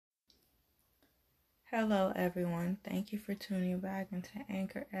Hello, everyone. Thank you for tuning back into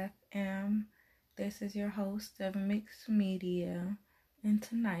Anchor FM. This is your host of Mixed Media, and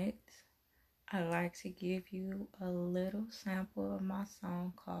tonight I'd like to give you a little sample of my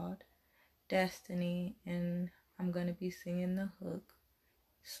song called Destiny, and I'm going to be singing the hook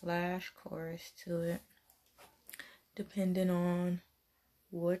 / chorus to it, depending on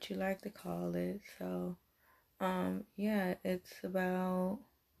what you like to call it. So, it's about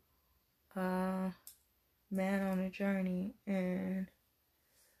man on a journey and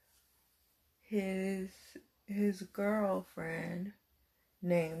his girlfriend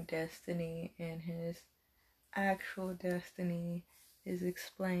named Destiny, and his actual destiny is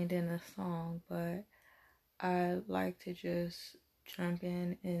explained in a song, but I like to just jump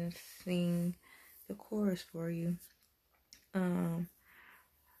in and sing the chorus for you. When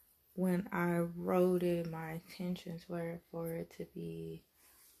I wrote it, my intentions were for it to be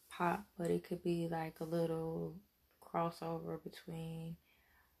pop, but it could be like a little crossover between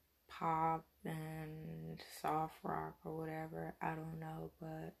pop and soft rock or whatever. I don't know,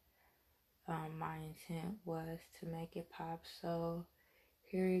 but my intent was to make it pop. So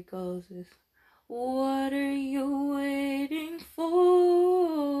here it goes. What are you waiting for,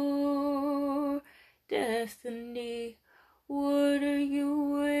 Destiny? What are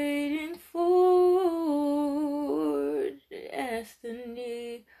you waiting for,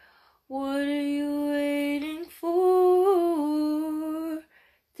 Destiny? What are you waiting for,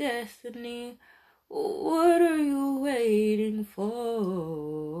 Destiny? What are you waiting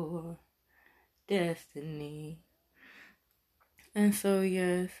for, Destiny? And so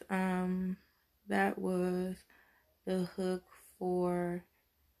yes, that was the hook for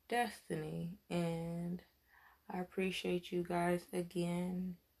Destiny, and I appreciate you guys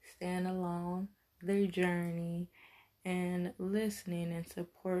again staying along the journey and listening and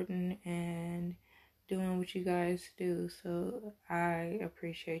supporting and doing what you guys do. So I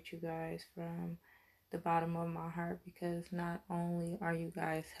appreciate you guys from the bottom of my heart, because not only are you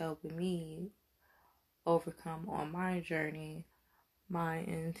guys helping me overcome on my journey, my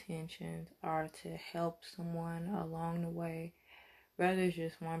intentions are to help someone along the way, whether it's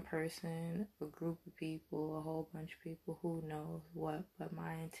just one person, a group of people, a whole bunch of people, who knows what, but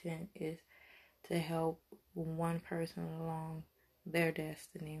my intent is to help one person along their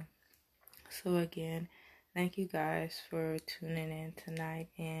destiny. So again, thank you guys for tuning in tonight,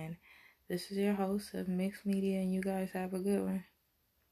 and this is your host of Mixed Media, and you guys have a good one.